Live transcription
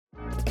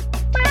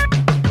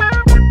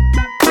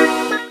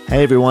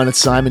Hey everyone, it's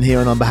Simon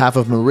here, and on behalf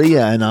of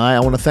Maria and I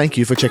want to thank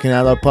you for checking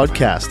out our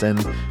podcast, and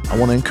I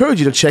want to encourage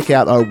you to check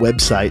out our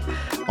website.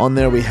 On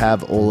there we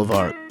have all of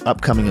our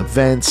upcoming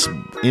events,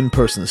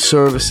 in-person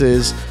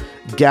services,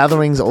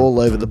 gatherings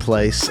all over the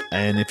place,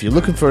 and if you're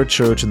looking for a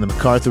church in the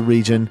MacArthur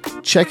region,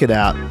 check it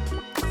out.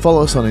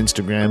 Follow us on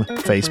Instagram,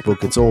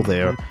 Facebook, it's all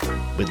there.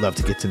 We'd love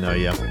to get to know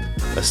you.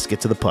 Let's get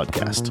to the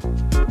podcast.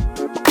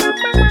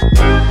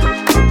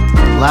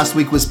 Last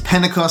week was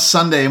Pentecost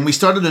Sunday, and we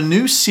started a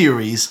new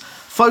series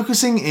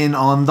focusing in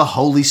on the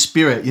Holy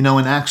Spirit. You know,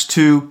 in Acts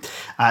 2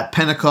 at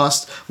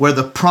Pentecost, where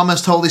the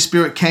promised Holy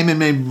Spirit came and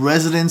made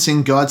residence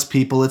in God's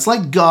people, it's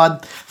like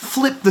God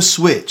flipped the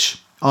switch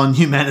on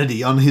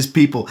humanity, on his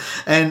people.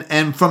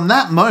 And from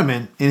that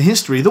moment in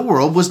history, the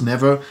world was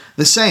never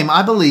the same.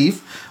 I believe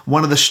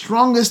one of the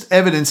strongest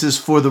evidences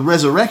for the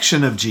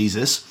resurrection of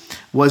Jesus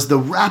was the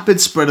rapid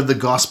spread of the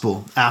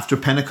gospel after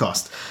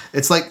Pentecost.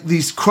 It's like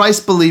these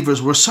Christ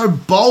believers were so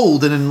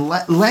bold and in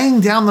laying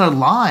down their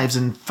lives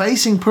and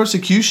facing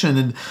persecution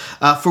and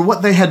for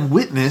what they had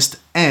witnessed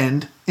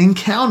and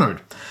encountered.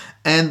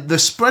 And the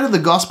spread of the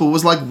gospel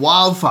was like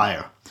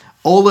wildfire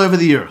all over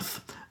the earth.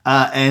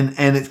 And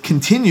it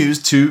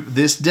continues to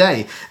this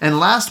day. And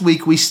last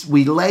week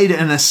we laid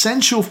an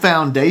essential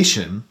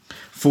foundation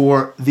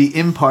for the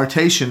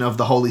impartation of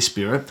the Holy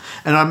Spirit.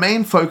 And our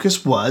main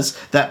focus was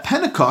that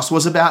Pentecost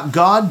was about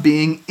God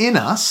being in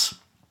us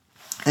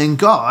and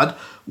God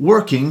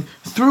working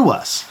through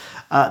us.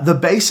 The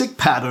basic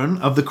pattern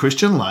of the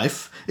Christian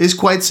life is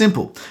quite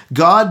simple.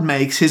 God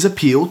makes his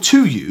appeal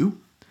to you,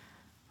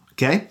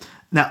 okay?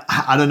 Now,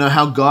 I don't know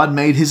how God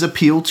made his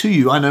appeal to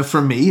you. I know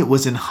for me, it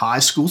was in high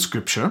school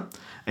scripture.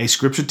 A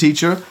scripture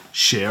teacher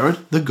shared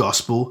the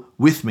gospel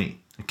with me.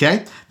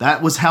 Okay?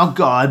 That was how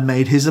God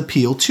made his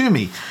appeal to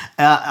me.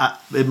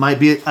 It might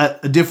be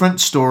a different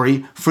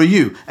story for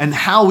you. And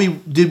how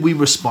did we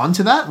respond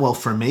to that? Well,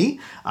 for me,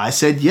 I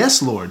said,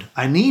 yes, Lord,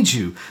 I need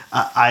you.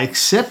 I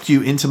accept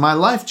you into my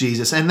life,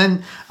 Jesus. And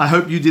then I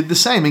hope you did the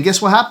same. And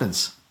guess what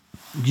happens?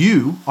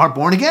 You are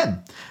born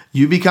again.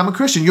 You become a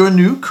Christian. You're a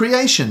new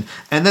creation.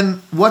 And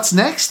then what's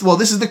next? Well,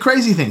 this is the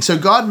crazy thing. So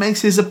God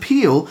makes his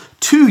appeal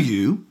to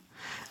you,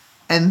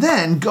 and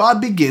then God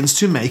begins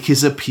to make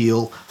his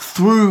appeal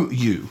through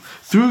you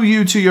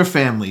to your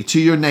family, to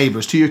your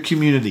neighbors, to your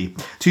community,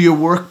 to your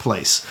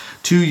workplace,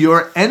 to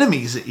your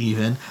enemies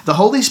even. The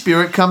Holy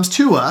Spirit comes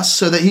to us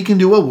so that he can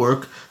do a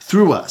work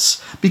through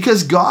us.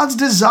 Because God's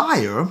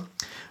desire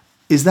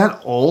is that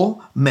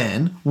all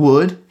men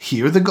would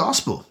hear the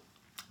gospel.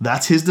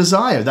 That's his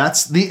desire.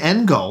 That's the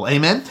end goal.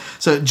 Amen?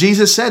 So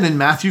Jesus said in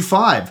Matthew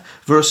 5,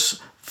 verse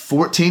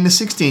 14 to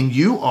 16,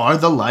 you are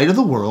the light of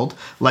the world,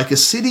 like a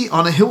city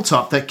on a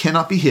hilltop that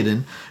cannot be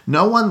hidden.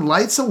 No one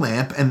lights a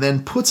lamp and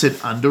then puts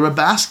it under a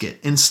basket.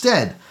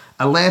 Instead,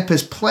 a lamp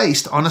is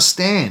placed on a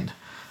stand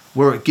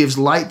where it gives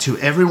light to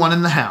everyone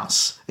in the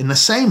house. In the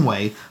same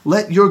way,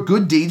 let your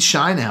good deeds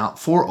shine out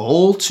for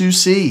all to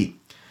see,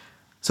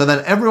 so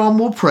that everyone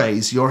will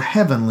praise your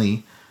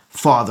heavenly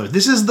Father.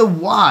 This is the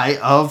why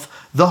of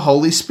the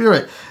Holy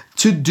Spirit,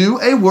 to do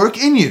a work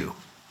in you,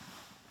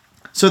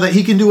 so that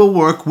he can do a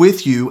work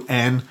with you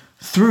and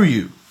through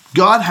you.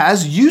 God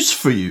has use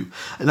for you.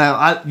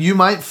 Now, you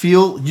might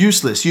feel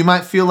useless. You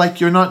might feel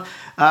like you're not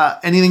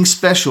anything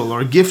special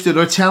or gifted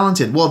or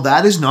talented. Well,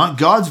 that is not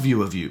God's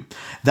view of you.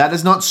 That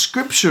is not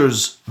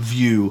Scripture's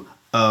view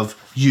of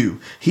you.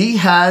 He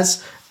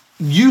has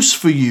use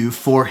for you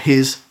for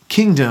his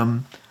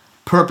kingdom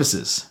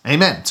purposes.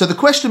 Amen. So the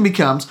question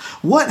becomes,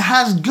 what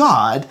has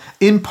God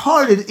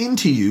imparted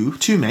into you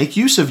to make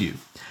use of you?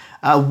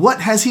 What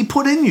has he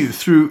put in you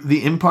through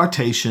the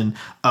impartation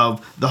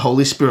of the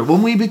Holy Spirit?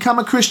 When we become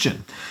a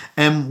Christian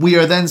and we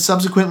are then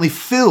subsequently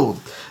filled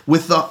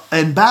with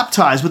and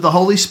baptized with the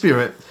Holy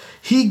Spirit,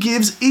 he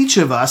gives each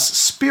of us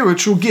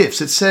spiritual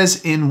gifts. It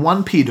says in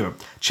 1 Peter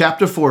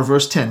chapter 4,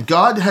 verse 10,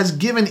 God has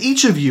given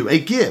each of you a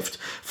gift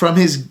from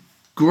his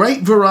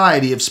great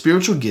variety of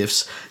spiritual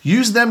gifts.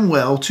 Use them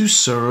well to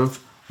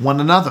serve one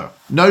another.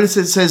 Notice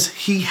it says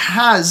he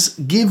has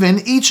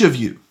given each of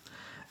you.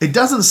 It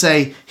doesn't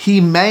say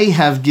he may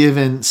have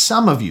given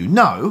some of you.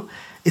 No,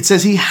 it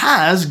says he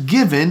has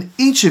given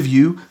each of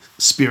you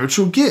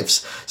spiritual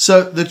gifts.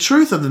 So the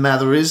truth of the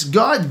matter is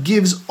God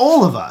gives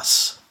all of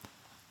us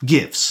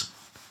gifts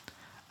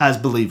as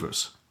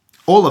believers.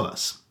 All of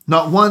us.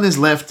 Not one is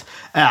left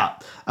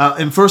out.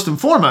 And first and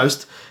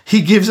foremost,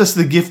 he gives us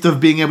the gift of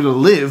being able to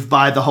live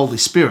by the Holy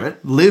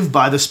Spirit, live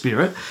by the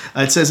Spirit.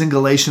 It says in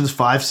Galatians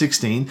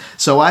 5:16,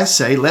 so I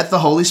say, let the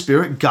Holy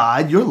Spirit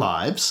guide your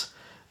lives,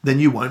 then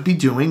you won't be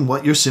doing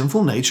what your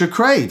sinful nature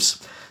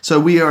craves. So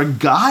we are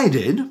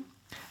guided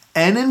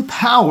and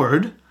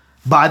empowered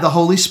by the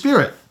Holy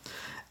Spirit.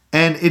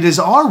 And it is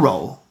our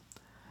role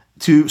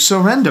to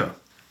surrender,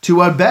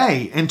 to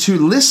obey, and to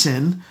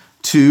listen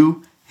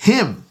to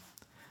him.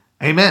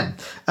 Amen.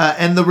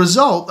 And the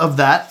result of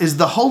that is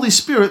the Holy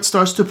Spirit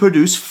starts to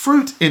produce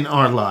fruit in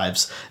our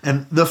lives,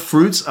 and the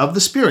fruits of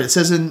the Spirit. It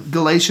says in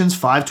Galatians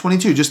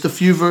 5:22, just a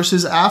few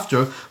verses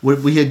after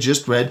what we had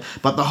just read,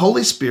 but the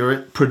Holy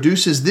Spirit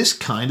produces this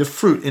kind of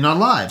fruit in our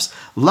lives: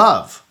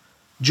 love,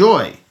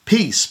 joy,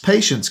 peace,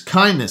 patience,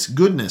 kindness,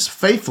 goodness,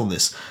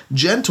 faithfulness,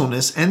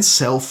 gentleness, and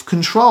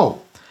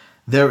self-control.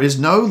 There is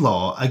no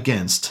law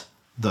against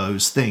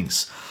those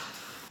things.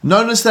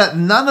 Notice that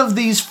none of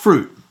these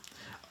fruit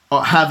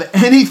have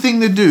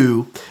anything to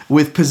do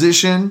with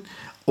position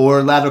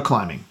or ladder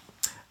climbing.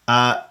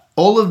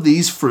 All of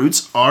these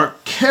fruits are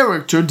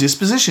character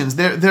dispositions.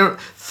 They're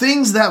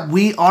things that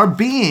we are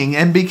being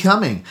and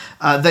becoming.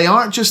 They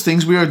aren't just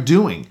things we are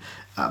doing.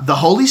 The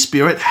Holy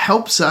Spirit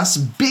helps us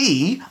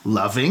be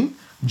loving,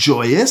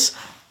 joyous,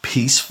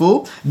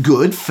 peaceful,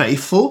 good,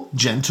 faithful,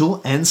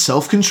 gentle, and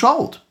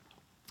self-controlled.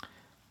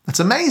 That's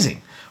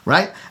amazing,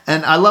 right?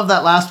 And I love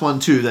that last one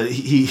too, that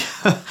he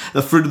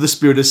the fruit of the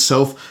Spirit is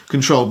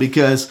self-control,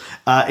 because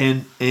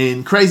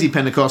in crazy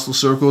Pentecostal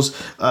circles,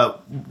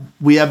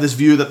 we have this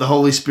view that the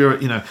Holy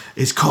Spirit,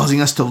 is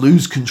causing us to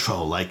lose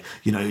control. Like,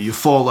 you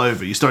fall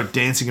over, you start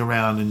dancing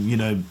around,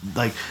 and,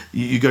 like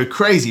you go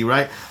crazy,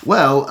 right?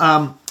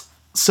 Well,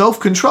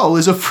 self-control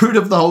is a fruit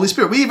of the Holy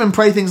Spirit. We even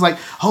pray things like,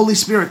 Holy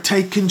Spirit,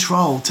 take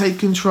control,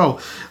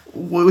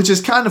 which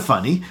is kind of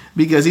funny,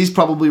 because he's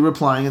probably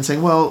replying and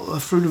saying, well, the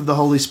fruit of the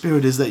Holy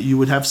Spirit is that you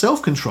would have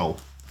self-control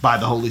by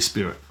the Holy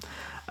Spirit.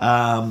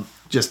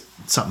 Just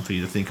something for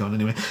you to think on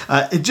anyway.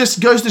 It just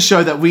goes to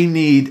show that we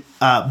need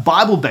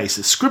Bible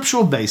basis,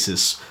 scriptural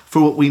basis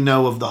for what we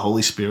know of the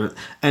Holy Spirit,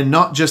 and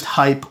not just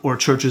hype or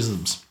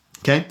churchisms.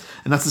 Okay?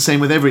 And that's the same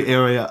with every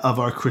area of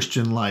our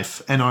Christian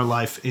life and our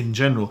life in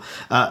general.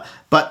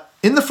 But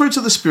in the fruits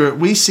of the Spirit,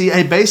 we see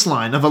a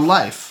baseline of a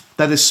life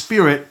that is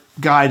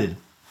Spirit-guided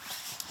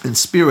and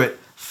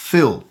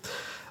Spirit-filled.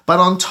 But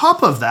on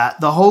top of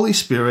that, the Holy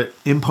Spirit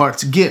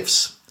imparts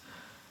gifts.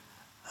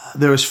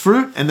 There is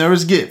fruit and there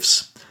is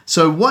gifts.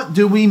 So what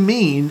do we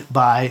mean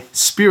by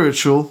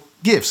spiritual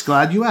gifts?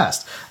 Glad you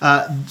asked.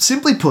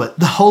 Simply put,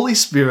 the Holy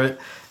Spirit,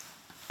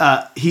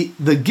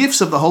 the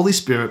gifts of the Holy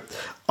Spirit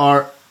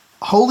are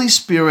Holy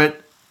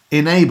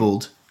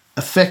Spirit-enabled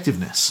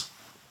effectiveness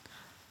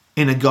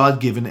in a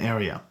God-given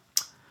area.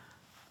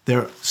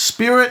 They're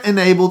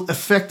Spirit-enabled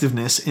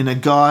effectiveness in a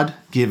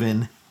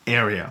God-given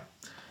area.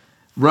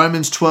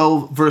 Romans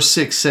 12 verse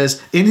 6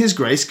 says, in His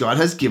grace, God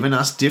has given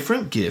us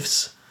different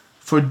gifts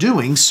for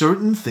doing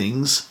certain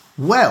things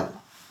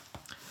well.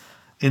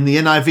 In the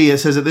NIV, it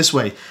says it this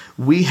way: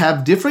 we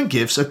have different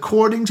gifts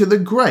according to the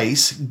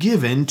grace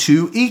given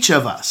to each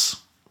of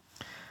us.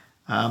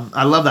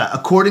 I love that.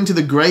 According to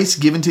the grace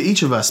given to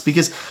each of us,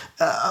 because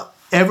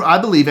I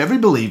believe every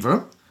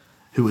believer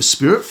who is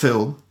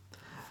Spirit-filled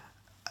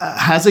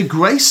has a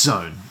grace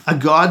zone, a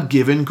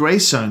God-given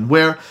grace zone,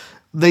 where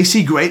they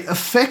see great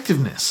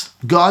effectiveness,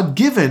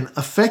 God-given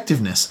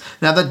effectiveness.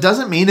 Now, that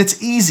doesn't mean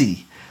it's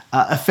easy.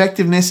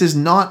 Effectiveness is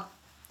not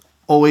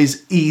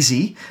always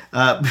easy.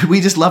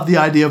 We just love the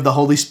idea of the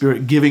Holy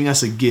Spirit giving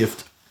us a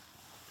gift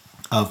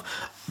of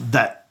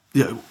that.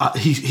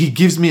 He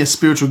gives me a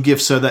spiritual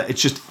gift so that it's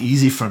just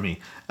easy for me,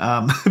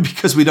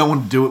 because we don't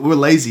want to do it. We're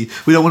lazy.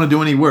 We don't want to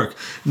do any work.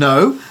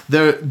 No,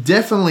 there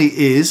definitely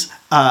is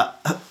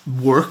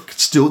work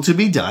still to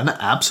be done.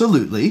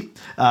 Absolutely.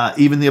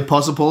 Even the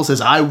Apostle Paul says,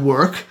 I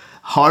work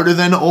harder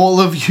than all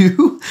of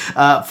you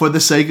for the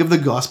sake of the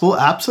gospel.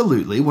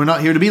 Absolutely. We're not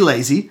here to be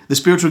lazy. The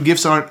spiritual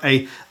gifts aren't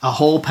a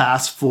whole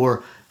pass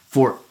for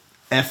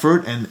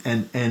effort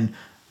and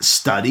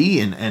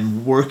study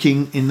and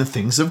working in the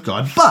things of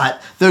God.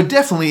 But there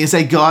definitely is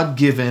a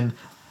God-given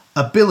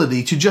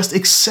ability to just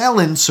excel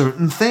in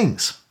certain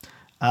things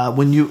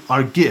when you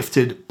are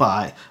gifted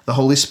by the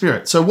Holy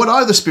Spirit. So what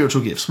are the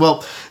spiritual gifts?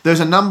 Well, there's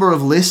a number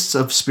of lists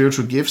of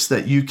spiritual gifts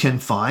that you can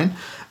find,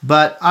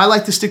 but I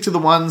like to stick to the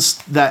ones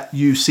that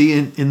you see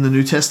in the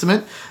New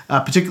Testament,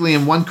 particularly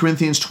in 1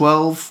 Corinthians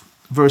 12,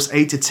 verse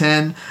 8 to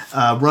 10,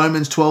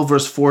 Romans 12,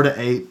 verse 4 to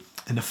 8,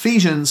 and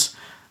Ephesians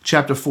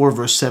chapter 4,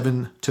 verse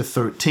 7 to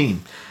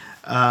 13.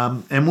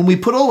 And when we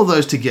put all of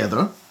those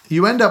together,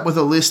 you end up with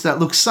a list that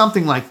looks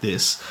something like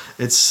this.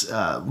 It's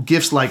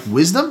gifts like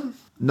wisdom,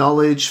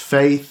 knowledge,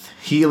 faith,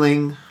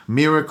 healing,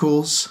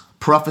 miracles,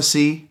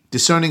 prophecy,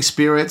 discerning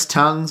spirits,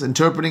 tongues,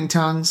 interpreting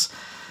tongues,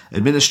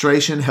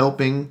 administration,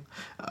 helping,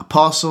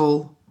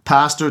 apostle,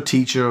 pastor,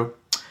 teacher,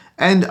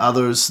 and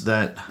others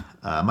that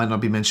might not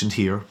be mentioned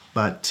here,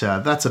 but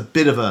that's a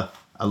bit of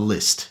a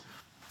list.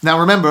 Now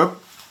remember,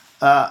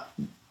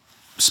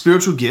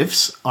 spiritual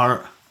gifts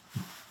are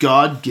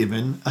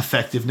God-given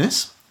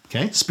effectiveness,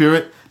 okay?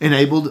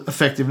 Spirit-enabled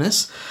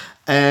effectiveness.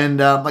 And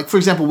like, for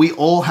example, we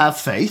all have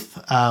faith.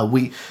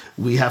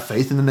 We have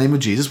faith in the name of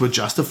Jesus. We're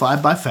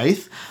justified by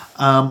faith.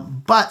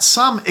 But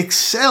some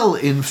excel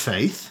in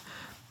faith,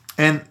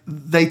 and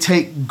they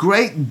take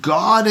great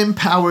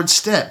God-empowered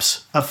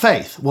steps of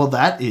faith. Well,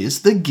 that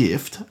is the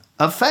gift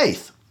of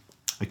faith,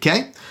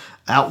 okay?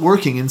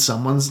 outworking in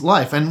someone's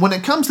life. And when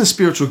it comes to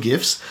spiritual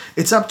gifts,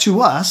 it's up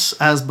to us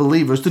as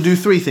believers to do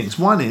three things.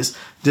 One is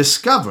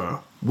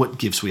discover what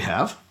gifts we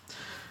have.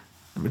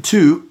 Number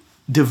two,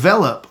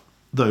 develop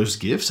those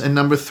gifts. And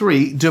number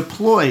three,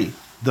 deploy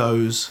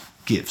those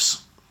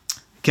gifts.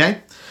 Okay?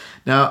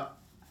 Now,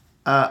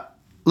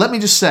 let me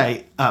just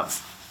say up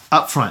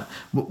front,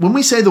 when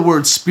we say the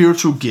word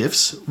spiritual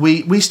gifts,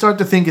 we start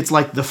to think it's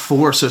like the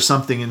Force or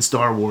something in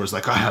Star Wars,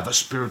 like I have a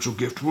spiritual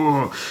gift,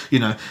 whoa, you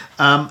know.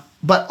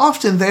 But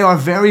often they are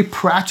very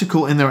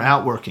practical in their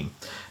outworking,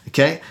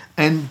 okay?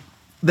 And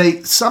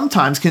they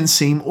sometimes can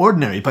seem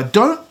ordinary, but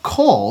don't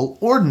call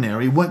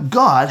ordinary what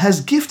God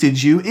has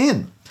gifted you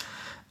in.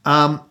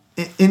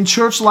 In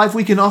church life,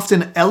 we can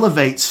often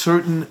elevate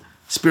certain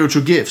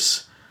spiritual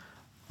gifts.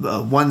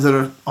 Ones that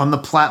are on the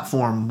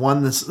platform,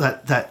 ones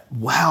that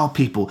wow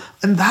people.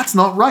 And that's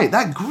not right.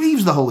 That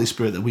grieves the Holy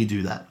Spirit that we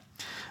do that.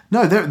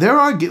 No, there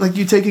are, like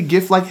you take a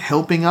gift like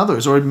helping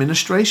others or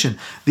administration.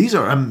 These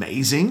are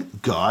amazing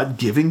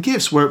God-given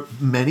gifts where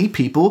many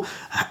people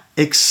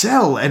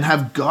excel and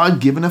have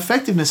God-given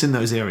effectiveness in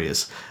those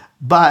areas.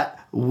 But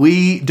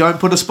we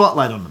don't put a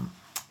spotlight on them,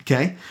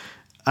 okay?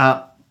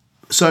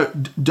 So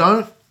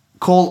don't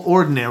call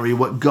ordinary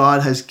what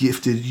God has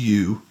gifted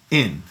you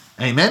in.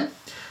 Amen?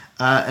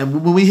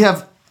 And when we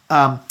have,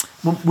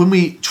 when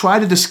we try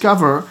to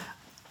discover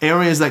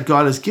areas that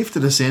God has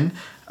gifted us in,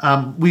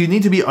 we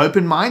need to be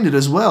open-minded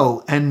as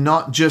well and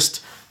not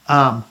just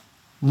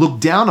look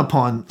down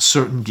upon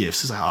certain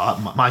gifts. It's like,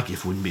 oh, my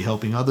gift wouldn't be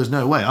helping others.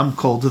 No way. I'm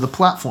called to the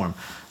platform.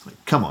 It's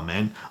like, come on,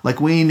 man.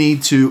 Like we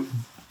need to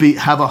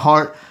have a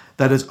heart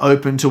that is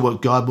open to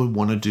what God would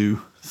want to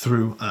do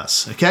through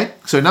us. Okay?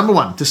 So number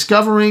one,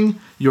 discovering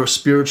your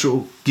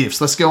spiritual gifts.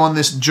 Let's go on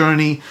this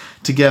journey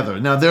together.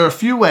 Now, there are a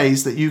few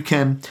ways that you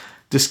can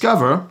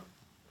discover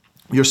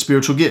your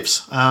spiritual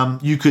gifts.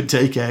 You could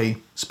take a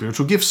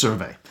spiritual gift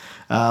survey,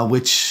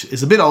 which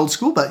is a bit old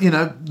school, but you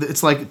know,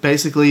 it's like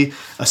basically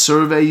a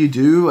survey you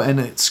do and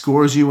it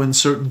scores you in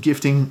certain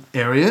gifting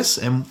areas.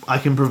 And I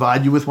can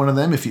provide you with one of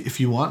them if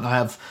you want. I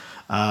have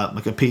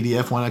like a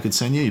PDF one I could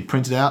send you. You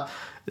print it out.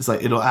 It's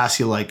like it'll ask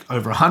you like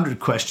over 100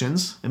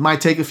 questions. It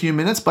might take a few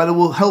minutes, but it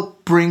will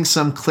help bring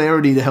some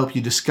clarity to help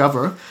you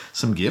discover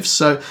some gifts.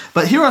 So,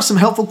 but here are some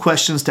helpful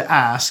questions to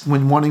ask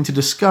when wanting to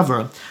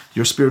discover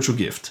your spiritual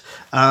gift.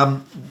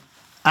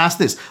 Ask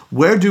this: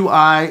 where do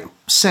I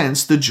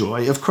sense the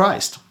joy of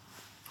Christ?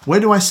 Where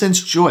do I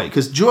sense joy?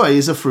 Because joy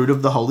is a fruit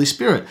of the Holy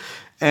Spirit.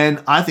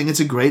 And I think it's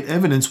a great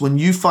evidence when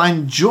you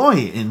find joy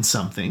in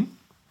something.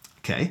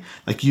 Okay,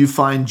 like you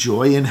find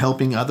joy in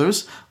helping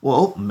others,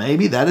 well,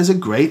 maybe that is a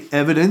great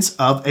evidence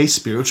of a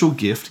spiritual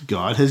gift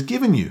God has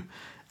given you,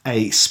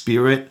 a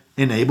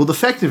spirit-enabled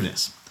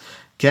effectiveness.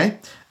 Okay,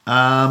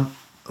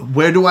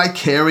 where do I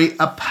carry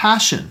a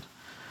passion?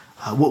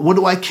 What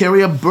do I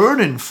carry a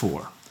burden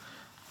for?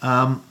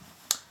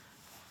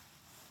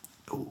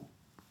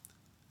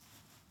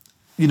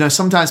 You know,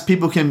 sometimes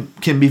people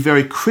can be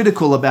very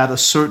critical about a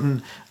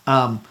certain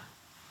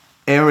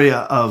area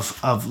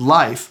of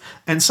life,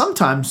 and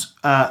sometimes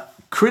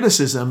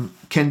criticism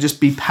can just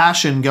be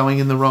passion going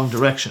in the wrong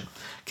direction.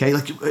 Okay,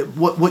 like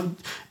what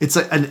it's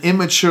like an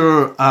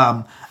immature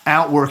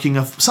outworking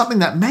of something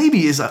that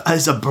maybe is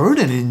a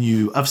burden in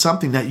you, of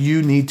something that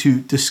you need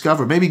to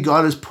discover. Maybe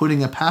God is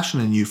putting a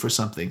passion in you for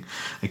something.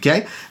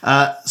 Okay,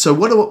 so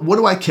what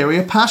do I carry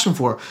a passion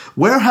for?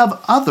 Where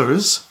have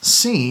others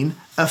seen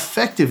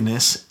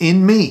effectiveness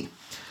in me?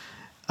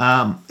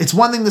 It's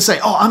one thing to say,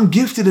 "Oh, I'm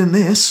gifted in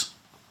this.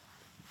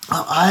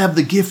 I have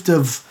the gift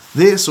of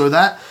this or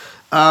that,"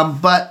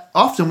 but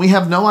often we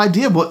have no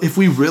idea what if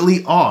we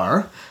really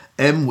are,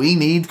 and we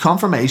need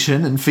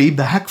confirmation and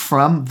feedback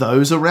from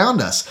those around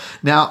us.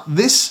 Now,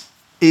 this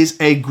is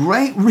a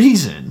great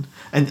reason,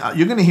 and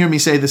you're going to hear me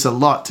say this a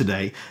lot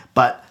today,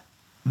 but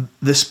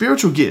the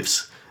spiritual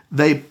gifts,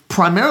 they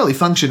primarily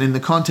function in the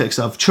context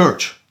of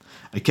church.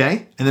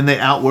 Okay, and then they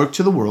outwork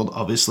to the world,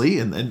 obviously,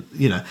 and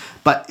you know,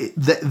 but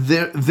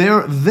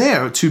they're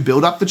there to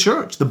build up the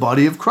church, the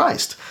body of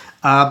Christ.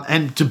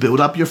 And to build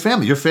up your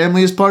family. Your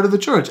family is part of the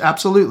church,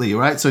 absolutely,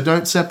 right? So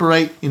don't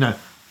separate, you know,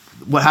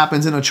 what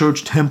happens in a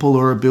church temple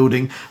or a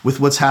building with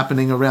what's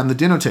happening around the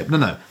dinner table.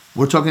 No.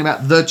 We're talking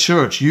about the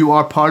church. You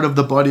are part of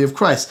the body of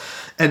Christ.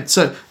 And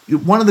so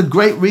one of the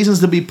great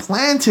reasons to be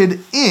planted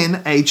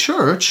in a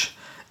church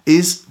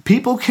is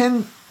people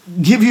can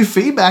give you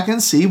feedback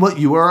and see what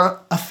you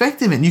are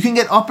effective in. You can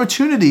get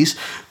opportunities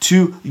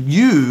to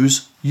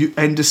use you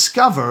and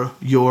discover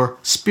your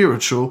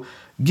spiritual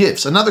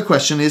gifts. Another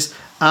question is,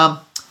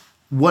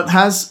 what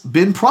has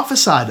been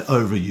prophesied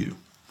over you?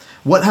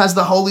 What has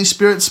the Holy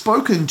Spirit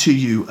spoken to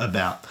you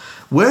about?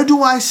 Where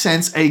do I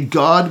sense a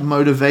God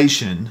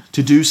motivation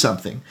to do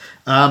something?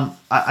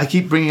 I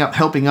keep bringing up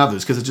helping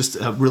others because it's just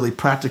a really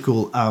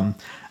practical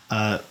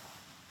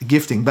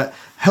gifting. But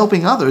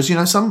helping others, you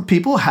know, some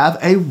people have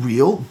a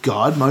real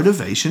God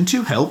motivation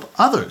to help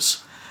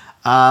others.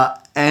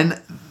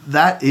 And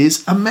that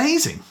is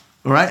amazing,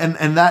 all right?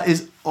 And that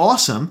is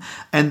awesome.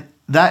 And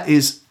that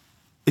is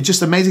it's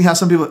just amazing how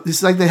some people,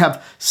 it's like they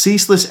have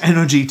ceaseless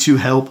energy to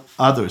help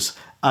others.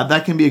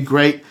 That can be a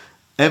great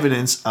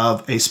evidence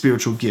of a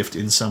spiritual gift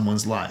in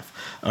someone's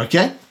life.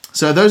 Okay?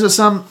 So those are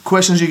some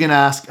questions you can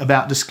ask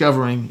about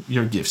discovering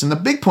your gifts. And the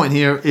big point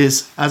here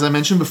is, as I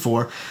mentioned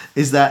before,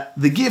 is that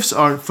the gifts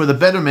are for the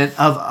betterment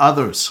of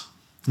others,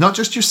 not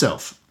just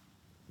yourself.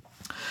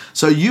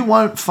 So you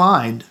won't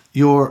find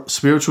your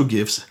spiritual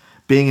gifts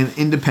being an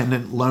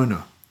independent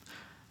loner.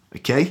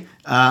 Okay?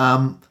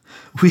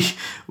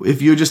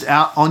 If you're just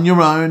out on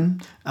your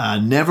own,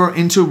 never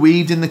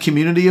interweaved in the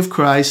community of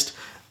Christ,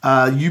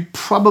 you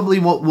probably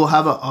will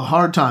have a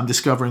hard time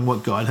discovering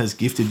what God has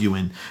gifted you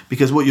in,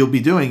 because what you'll be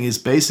doing is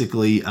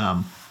basically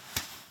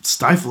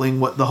stifling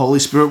what the Holy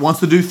Spirit wants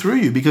to do through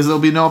you, because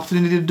there'll be no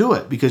opportunity to do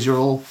it because you're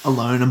all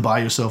alone and by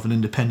yourself and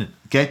independent.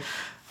 Okay?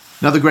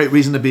 Another great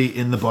reason to be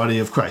in the body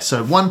of Christ.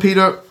 So 1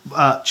 Peter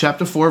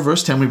chapter 4,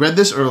 verse 10, we read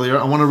this earlier.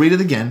 I want to read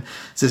it again.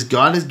 It says,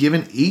 God has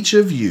given each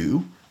of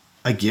you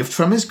a gift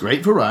from his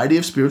great variety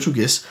of spiritual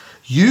gifts.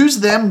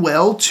 Use them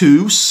well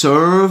to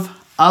serve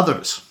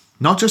others.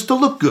 Not just to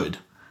look good.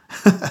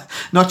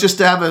 Not just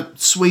to have a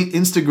sweet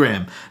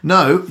Instagram.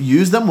 No,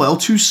 use them well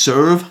to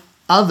serve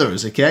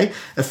others, okay?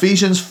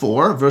 Ephesians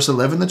 4, verse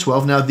 11 to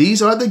 12. Now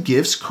these are the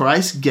gifts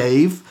Christ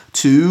gave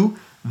to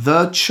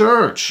the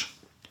church.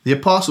 The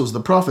apostles,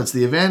 the prophets,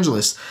 the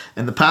evangelists,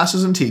 and the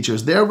pastors and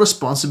teachers. Their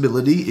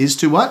responsibility is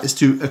to what? Is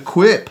to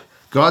equip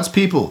God's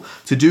people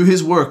to do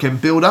his work and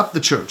build up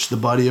the church, the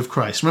body of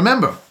Christ.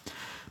 Remember,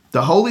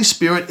 the Holy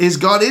Spirit is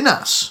God in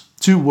us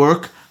to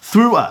work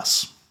through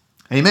us.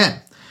 Amen.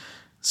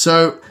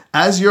 So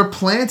as you're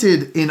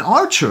planted in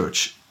our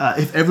church,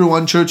 if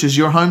Everyone Church is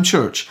your home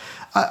church,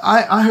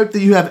 I hope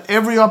that you have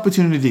every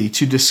opportunity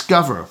to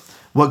discover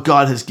what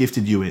God has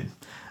gifted you in.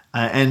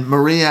 And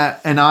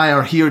Maria and I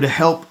are here to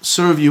help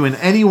serve you in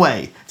any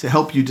way to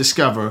help you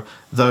discover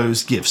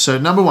those gifts. So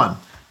number one,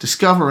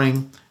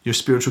 discovering your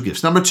spiritual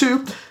gifts. Number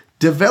two,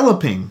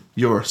 developing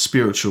your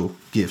spiritual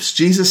gifts.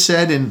 Jesus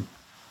said in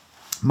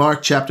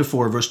Mark chapter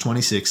 4, verse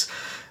 26,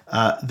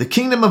 the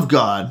kingdom of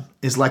God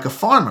is like a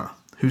farmer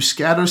who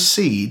scatters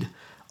seed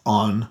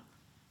on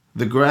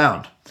the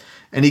ground.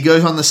 And he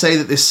goes on to say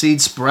that this seed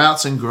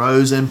sprouts and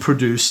grows and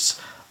produces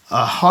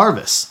a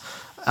harvest.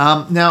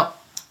 Now,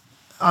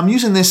 I'm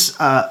using this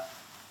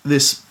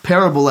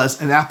parable as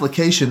an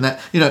application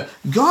that,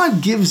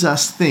 God gives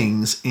us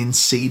things in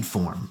seed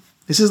form.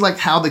 This is like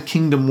how the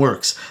kingdom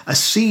works. A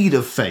seed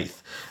of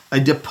faith, a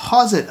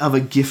deposit of a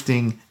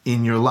gifting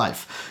in your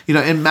life.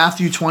 In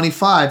Matthew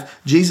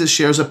 25, Jesus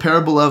shares a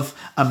parable of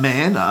a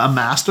man, a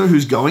master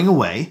who's going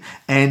away,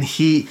 and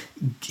he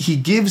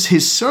gives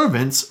his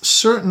servants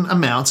certain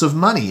amounts of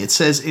money. It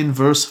says in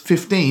verse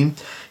 15,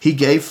 he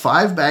gave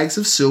 5 bags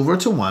of silver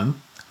to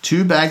one,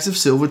 2 bags of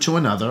silver to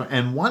another,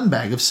 and 1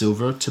 bag of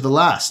silver to the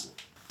last,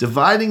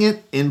 dividing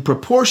it in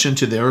proportion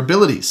to their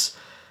abilities.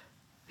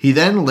 He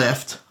then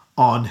left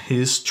on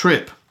his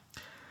trip.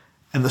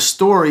 And the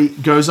story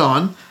goes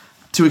on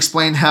to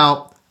explain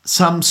how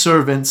some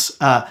servants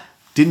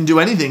didn't do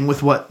anything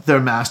with what their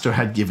master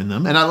had given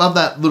them. And I love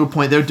that little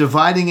point. They're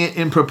dividing it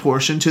in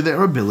proportion to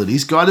their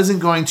abilities. God isn't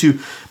going to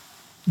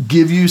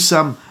give you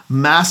some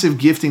massive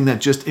gifting that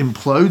just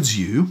implodes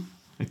you,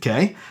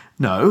 okay?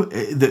 No,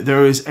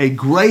 there is a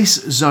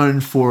grace zone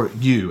for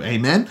you,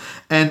 amen?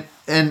 And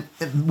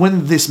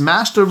when this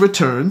master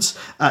returns,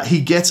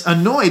 he gets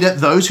annoyed at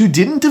those who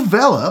didn't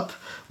develop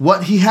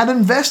what he had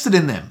invested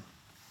in them.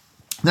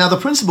 Now, the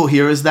principle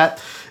here is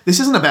that this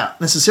isn't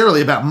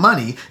necessarily about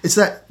money. It's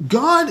that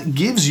God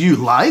gives you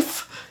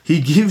life.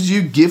 He gives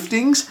you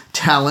giftings,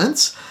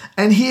 talents,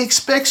 and he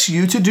expects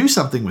you to do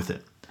something with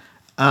it,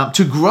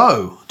 to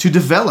grow, to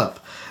develop.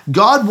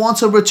 God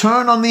wants a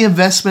return on the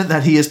investment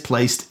that he has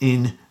placed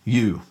in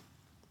you.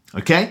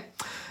 Okay?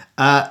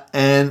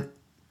 And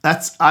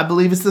I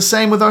believe it's the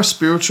same with our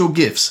spiritual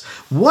gifts.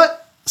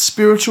 What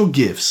spiritual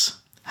gifts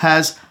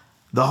has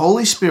the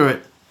Holy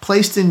Spirit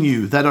placed in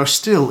you that are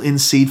still in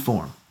seed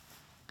form,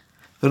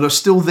 that are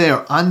still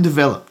there,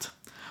 undeveloped?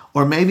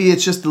 Or maybe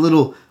it's just a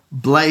little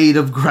blade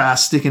of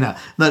grass sticking out,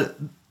 that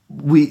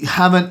we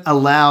haven't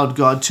allowed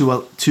God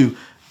to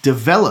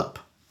develop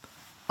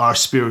our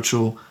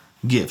spiritual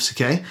gifts,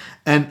 okay?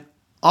 And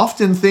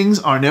often things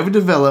are never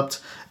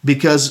developed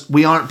because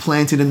we aren't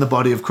planted in the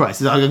body of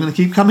Christ. I'm going to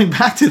keep coming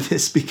back to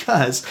this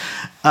because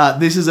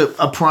this is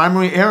a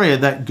primary area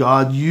that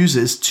God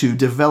uses to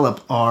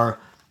develop our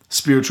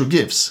spiritual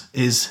gifts,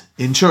 is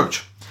in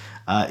church,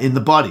 in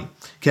the body.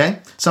 Okay?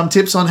 Some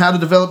tips on how to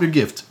develop your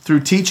gift through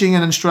teaching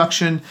and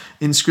instruction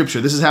in Scripture.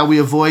 This is how we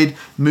avoid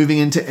moving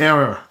into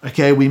error.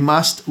 Okay? We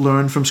must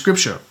learn from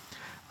Scripture,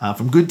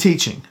 from good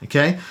teaching.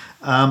 Okay?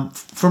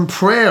 From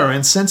prayer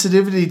and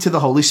sensitivity to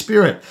the Holy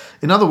Spirit.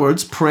 In other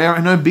words, prayer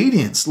and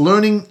obedience.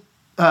 Learning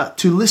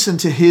to listen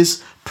to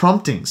His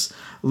promptings.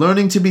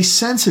 Learning to be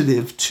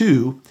sensitive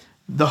to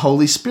the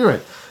Holy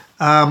Spirit.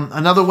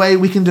 Another way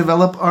we can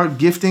develop our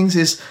giftings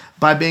is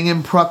by being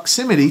in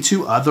proximity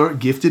to other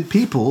gifted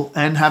people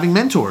and having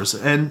mentors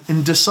and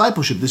in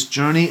discipleship, this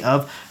journey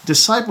of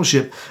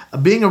discipleship,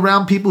 being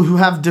around people who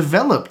have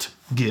developed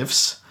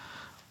gifts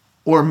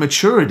or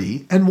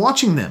maturity and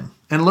watching them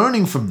and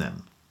learning from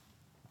them.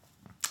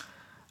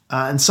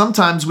 And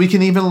sometimes we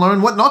can even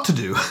learn what not to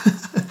do.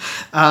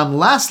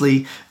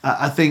 Lastly,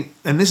 I think,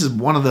 and this is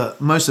one of the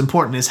most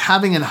important, is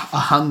having a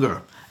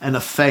hunger and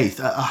a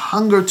faith, a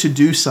hunger to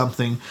do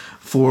something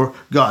for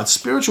God.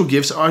 Spiritual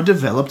gifts are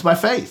developed by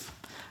faith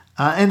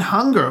and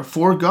hunger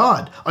for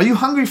God. Are you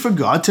hungry for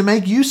God to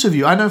make use of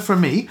you? I know for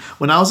me,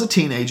 when I was a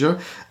teenager,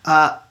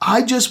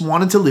 I just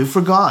wanted to live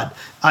for God.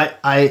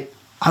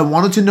 I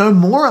wanted to know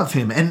more of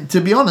him. And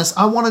to be honest,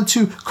 I wanted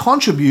to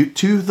contribute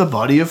to the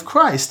body of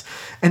Christ.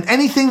 And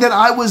anything that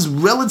I was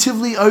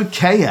relatively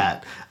okay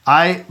at,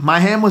 my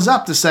hand was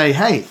up to say,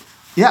 hey,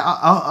 yeah,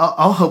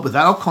 I'll help with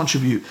that. I'll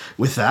contribute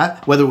with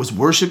that, whether it was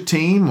worship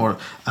team or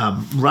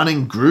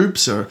running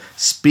groups or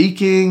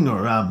speaking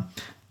or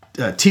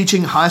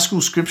teaching high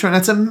school scripture. And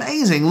it's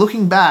amazing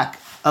looking back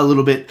a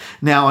little bit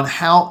now on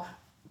how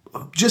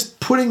just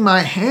putting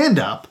my hand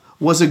up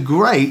was a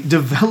great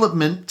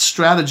development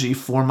strategy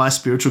for my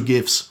spiritual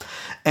gifts.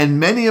 And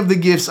many of the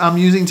gifts I'm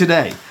using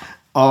today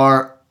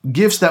are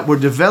gifts that were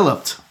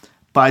developed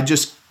by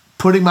just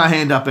putting my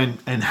hand up and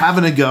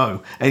having a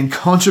go and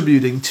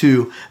contributing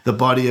to the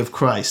body of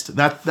Christ.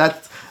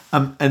 That's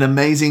an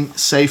amazing,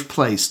 safe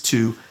place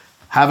to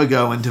have a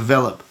go and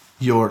develop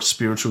your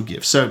spiritual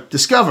gifts. So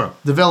discover,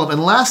 develop,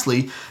 and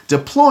lastly,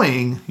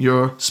 deploying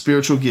your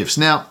spiritual gifts.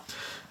 Now,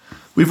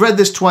 we've read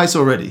this twice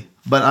already,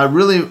 but I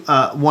really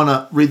want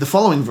to read the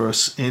following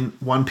verse in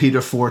 1 Peter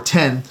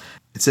 4:10.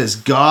 It says,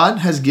 God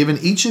has given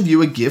each of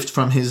you a gift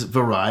from his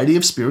variety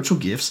of spiritual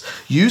gifts.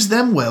 Use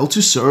them well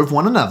to serve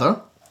one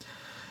another.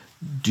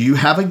 Do you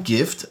have a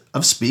gift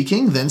of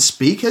speaking? Then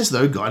speak as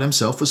though God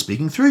himself was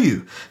speaking through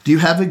you. Do you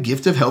have a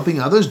gift of helping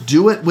others?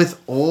 Do it with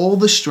all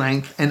the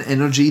strength and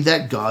energy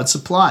that God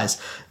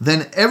supplies.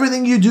 Then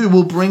everything you do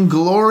will bring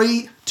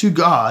glory to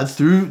God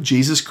through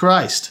Jesus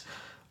Christ.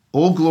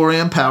 All glory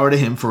and power to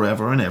him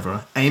forever and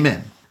ever.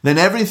 Amen. Then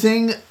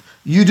everything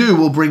you do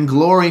will bring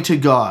glory to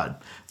God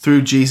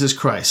through Jesus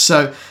Christ.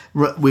 So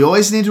we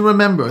always need to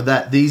remember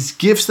that these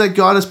gifts that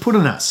God has put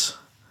in us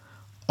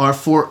are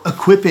for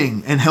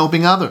equipping and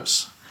helping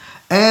others.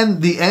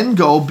 And the end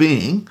goal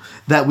being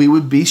that we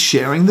would be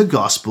sharing the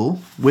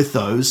gospel with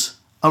those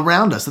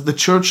around us, that the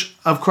church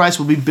of Christ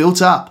will be built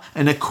up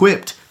and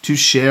equipped to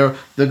share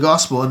the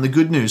gospel and the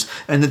good news.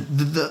 And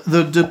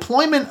the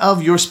deployment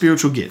of your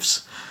spiritual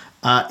gifts,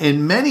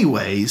 in many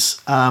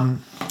ways,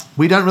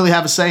 we don't really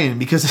have a say in,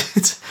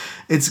 because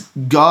it's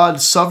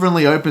God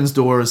sovereignly opens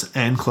doors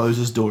and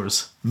closes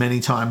doors many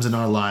times in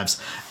our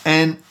lives.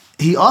 And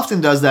he often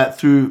does that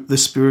through the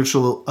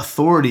spiritual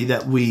authority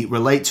that we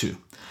relate to.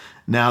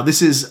 Now, this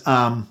is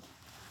kind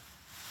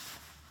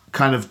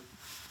of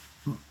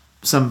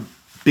some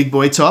big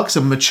boy talk,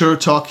 some mature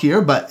talk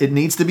here, but it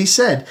needs to be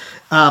said.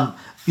 Let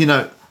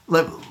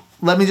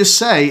me just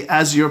say,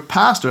 as your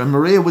pastor, and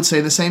Maria would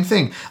say the same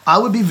thing, I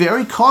would be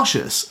very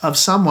cautious of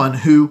someone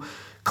who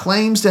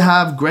claims to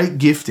have great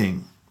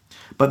gifting,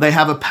 but they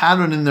have a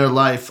pattern in their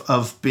life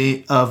of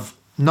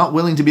not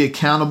willing to be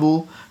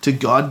accountable to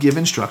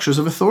God-given structures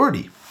of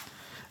authority,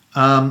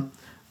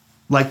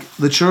 like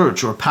the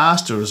church or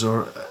pastors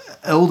or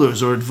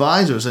elders or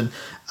advisors. And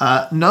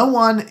no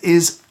one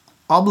is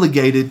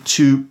obligated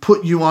to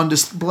put you on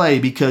display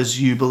because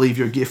you believe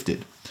you're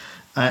gifted.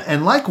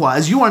 And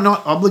likewise, you are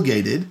not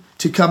obligated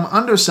to come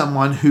under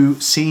someone who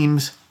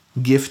seems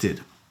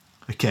gifted.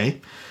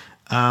 Okay?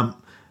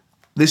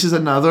 This is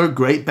another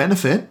great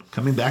benefit,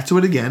 coming back to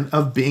it again,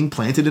 of being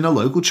planted in a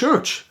local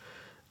church.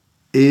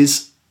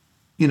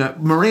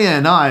 Maria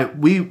and I,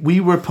 we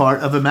were part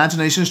of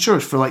Imaginations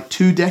Church for like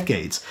 2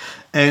 decades.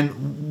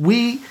 And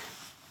we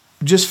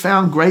just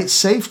found great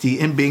safety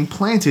in being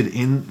planted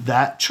in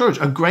that church,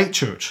 a great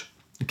church.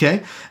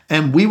 Okay?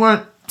 And we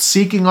weren't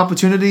seeking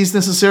opportunities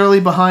necessarily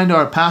behind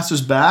our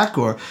pastor's back,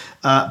 or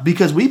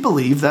because we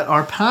believe that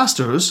our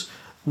pastors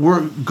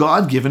were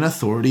God-given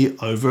authority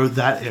over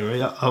that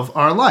area of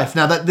our life.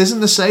 Now, that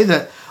isn't to say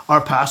that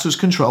our pastors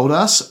controlled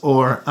us,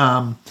 or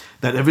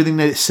that everything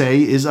they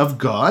say is of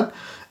God.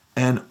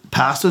 And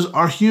pastors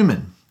are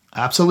human,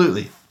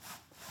 absolutely.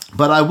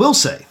 But I will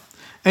say,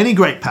 any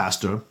great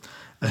pastor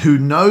who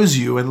knows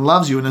you and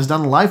loves you and has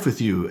done life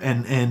with you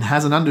and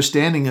has an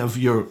understanding of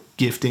your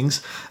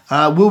giftings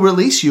will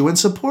release you and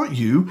support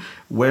you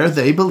where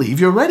they believe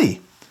you're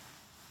ready.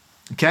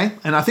 Okay?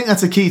 And I think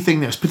that's a key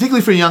thing there,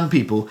 particularly for young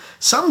people.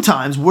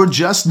 Sometimes we're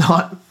just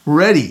not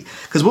ready,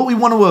 because what we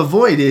want to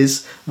avoid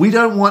is we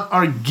don't want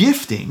our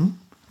gifting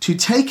to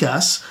take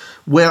us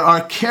where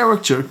our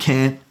character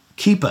can't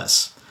keep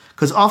us.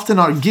 Because often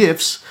our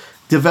gifts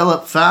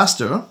develop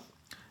faster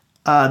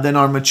than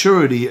our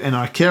maturity and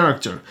our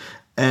character.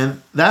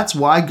 And that's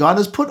why God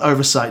has put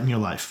oversight in your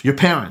life. Your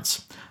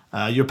parents,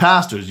 your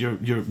pastors,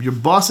 your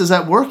bosses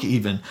at work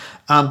even.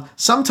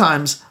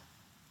 Sometimes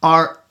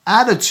our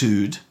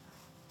attitude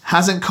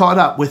hasn't caught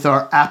up with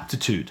our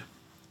aptitude.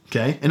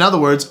 Okay? In other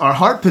words, our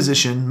heart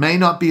position may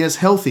not be as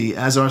healthy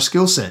as our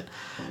skill set.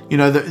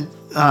 There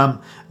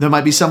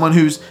might be someone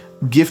who's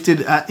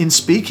gifted in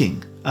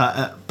speaking,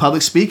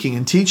 public speaking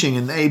and teaching,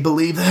 and they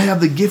believe they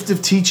have the gift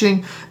of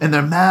teaching, and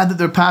they're mad that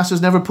their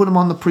pastors never put them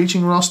on the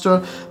preaching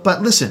roster.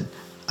 But listen,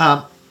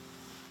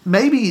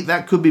 maybe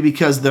that could be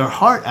because their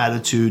heart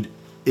attitude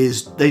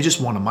is they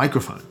just want a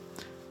microphone.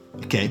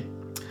 Okay?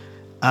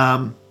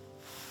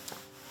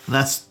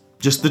 That's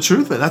just the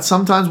truth of it. That's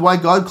sometimes why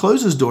God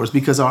closes doors,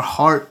 because our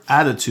heart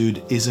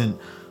attitude isn't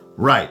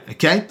right.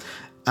 Okay?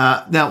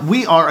 Now,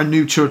 we are a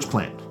new church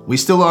plant. We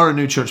still are a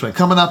new church plant,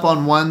 coming up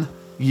on 1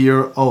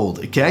 year old,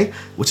 okay?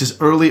 Which is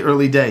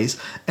early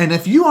days. And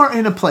if you are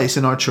in a place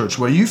in our church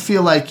where you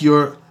feel like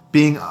you're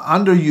being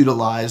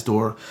underutilized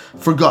or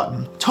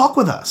forgotten, talk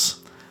with us.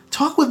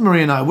 Talk with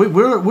Maria and I.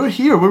 We're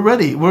here. We're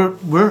ready.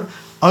 We're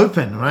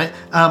open, right?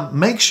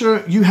 Make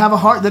sure you have a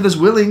heart that is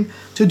willing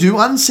to do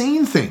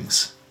unseen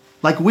things.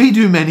 Like we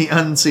do many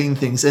unseen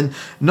things, and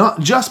not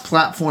just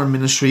platform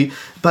ministry,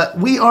 but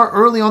we are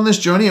early on this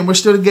journey and we're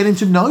still getting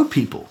to know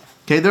people.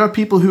 Okay, there are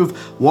people who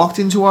have walked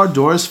into our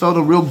doors, felt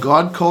a real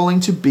God calling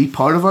to be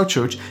part of our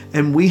church,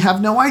 and we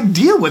have no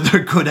idea what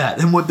they're good at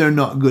and what they're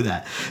not good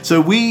at.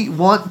 So we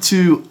want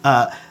to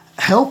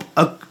help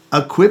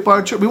equip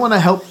our church. We want to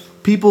help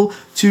people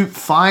to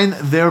find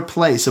their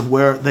place of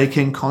where they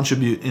can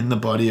contribute in the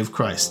body of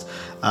Christ.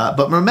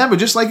 But remember,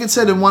 just like it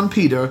said in 1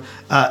 Peter,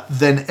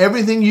 then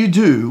everything you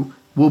do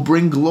will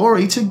bring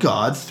glory to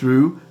God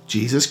through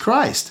Jesus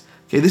Christ.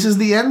 Okay, this is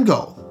the end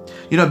goal.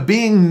 You know,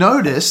 being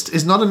noticed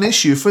is not an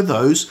issue for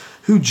those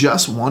who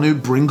just want to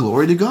bring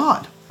glory to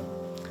God.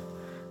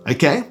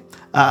 Okay?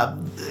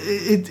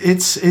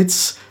 It's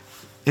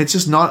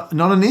just not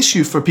an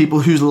issue for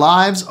people whose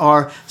lives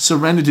are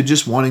surrendered to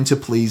just wanting to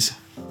please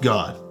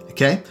God.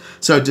 Okay?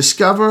 So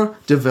discover,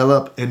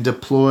 develop, and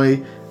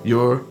deploy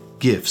your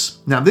gifts.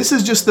 Now, this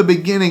is just the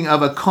beginning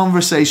of a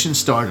conversation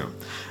starter.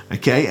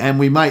 Okay? And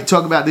we might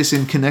talk about this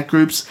in Connect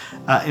groups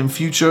in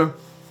future.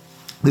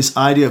 This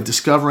idea of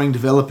discovering,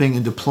 developing,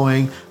 and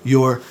deploying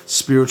your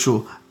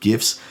spiritual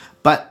gifts.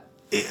 But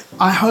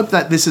I hope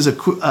that this has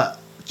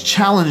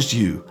challenged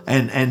you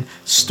and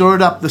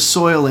stirred up the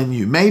soil in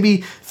you.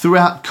 Maybe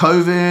throughout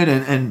COVID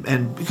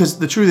and because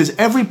the truth is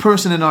every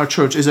person in our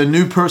church is a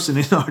new person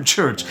in our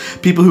church.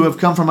 People who have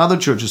come from other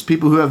churches,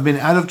 people who have been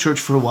out of church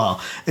for a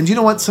while. And you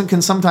know what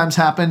can sometimes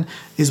happen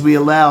is we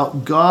allow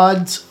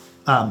God's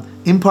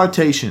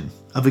impartation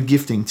of a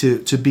gifting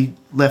to be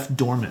left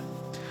dormant.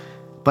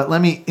 But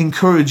let me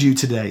encourage you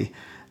today.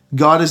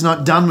 God is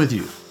not done with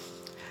you.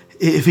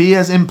 If he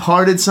has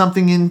imparted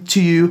something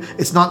into you,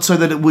 it's not so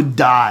that it would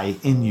die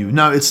in you.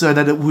 No, it's so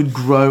that it would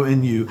grow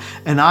in you.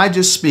 And I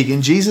just speak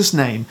in Jesus'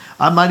 name.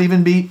 I might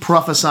even be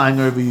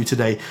prophesying over you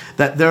today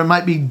that there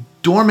might be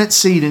dormant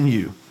seed in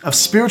you of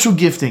spiritual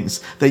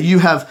giftings that you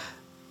have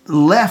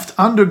left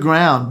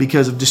underground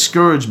because of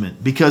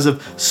discouragement, because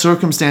of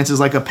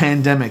circumstances like a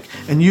pandemic.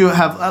 And you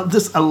have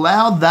just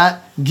allowed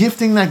that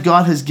gifting that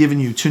God has given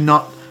you to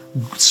not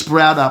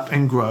sprout up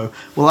and grow.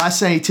 Well, I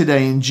say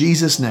today in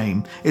Jesus'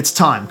 name, it's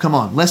time. Come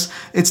on,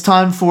 it's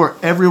time for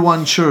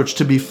Everyone Church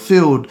to be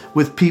filled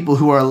with people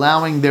who are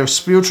allowing their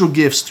spiritual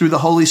gifts through the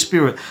Holy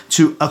Spirit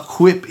to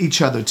equip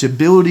each other, to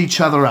build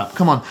each other up.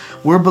 Come on,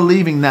 we're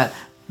believing that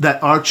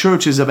our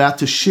church is about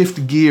to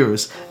shift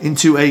gears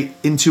into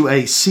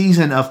a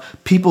season of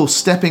people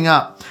stepping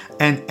up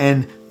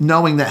and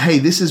knowing that, hey,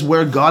 this is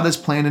where God has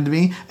planted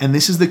me, and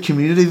this is the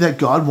community that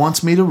God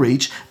wants me to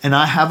reach, and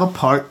I have a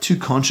part to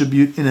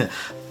contribute in it.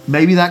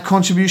 Maybe that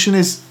contribution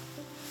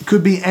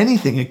could be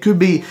anything. It could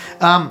be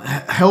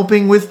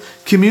helping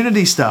with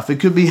community stuff. It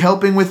could be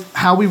helping with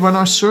how we run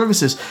our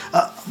services,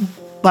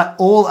 but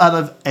all out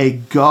of a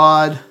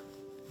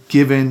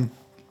God-given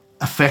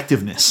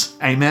effectiveness.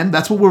 Amen.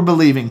 That's what we're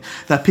believing,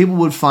 that people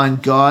would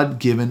find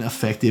God-given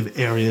effective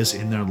areas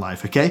in their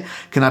life. Okay?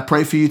 Can I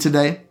pray for you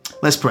today?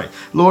 Let's pray.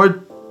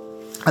 Lord,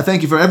 I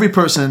thank you for every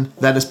person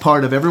that is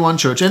part of Everyone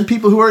Church and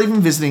people who are even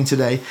visiting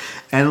today.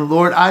 And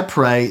Lord, I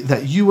pray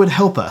that you would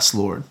help us,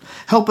 Lord.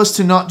 Help us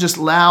to not just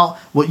allow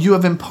what you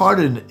have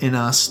imparted in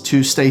us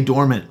to stay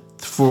dormant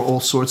for all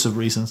sorts of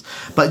reasons,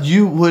 but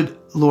you would,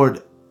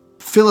 Lord,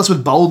 fill us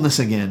with boldness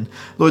again.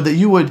 Lord, that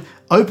you would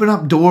open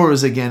up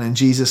doors again in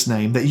Jesus'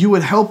 name, that you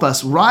would help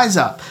us rise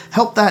up,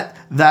 help that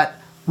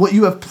what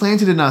you have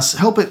planted in us,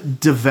 help it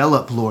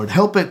develop, Lord.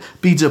 Help it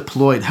be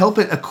deployed. Help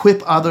it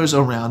equip others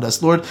around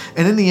us, Lord.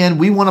 And in the end,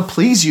 we want to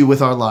please you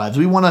with our lives.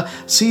 We want to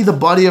see the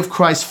body of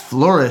Christ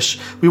flourish.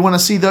 We want to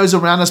see those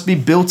around us be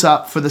built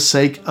up for the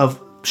sake of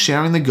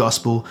sharing the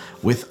gospel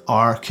with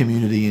our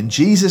community. In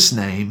Jesus'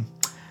 name,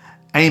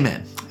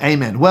 amen.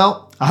 Amen.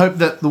 Well, I hope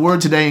that the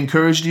word today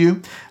encouraged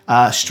you,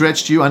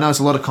 stretched you. I know it's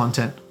a lot of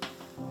content.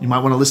 You might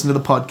want to listen to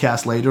the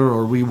podcast later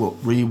or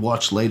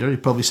re-watch later. You're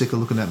probably sick of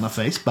looking at my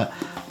face, but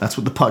that's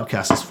what the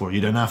podcast is for.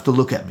 You don't have to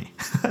look at me.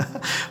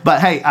 But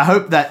hey, I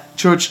hope that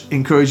church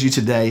encouraged you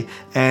today.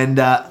 And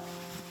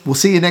we'll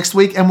see you next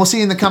week. And we'll see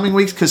you in the coming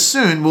weeks because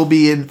soon we'll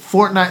be in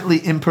fortnightly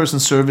in-person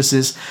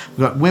services. We've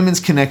got Women's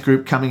Connect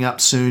Group coming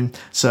up soon.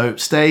 So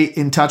stay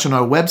in touch on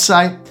our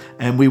website.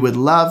 And we would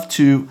love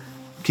to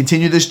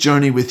continue this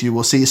journey with you.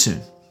 We'll see you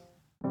soon.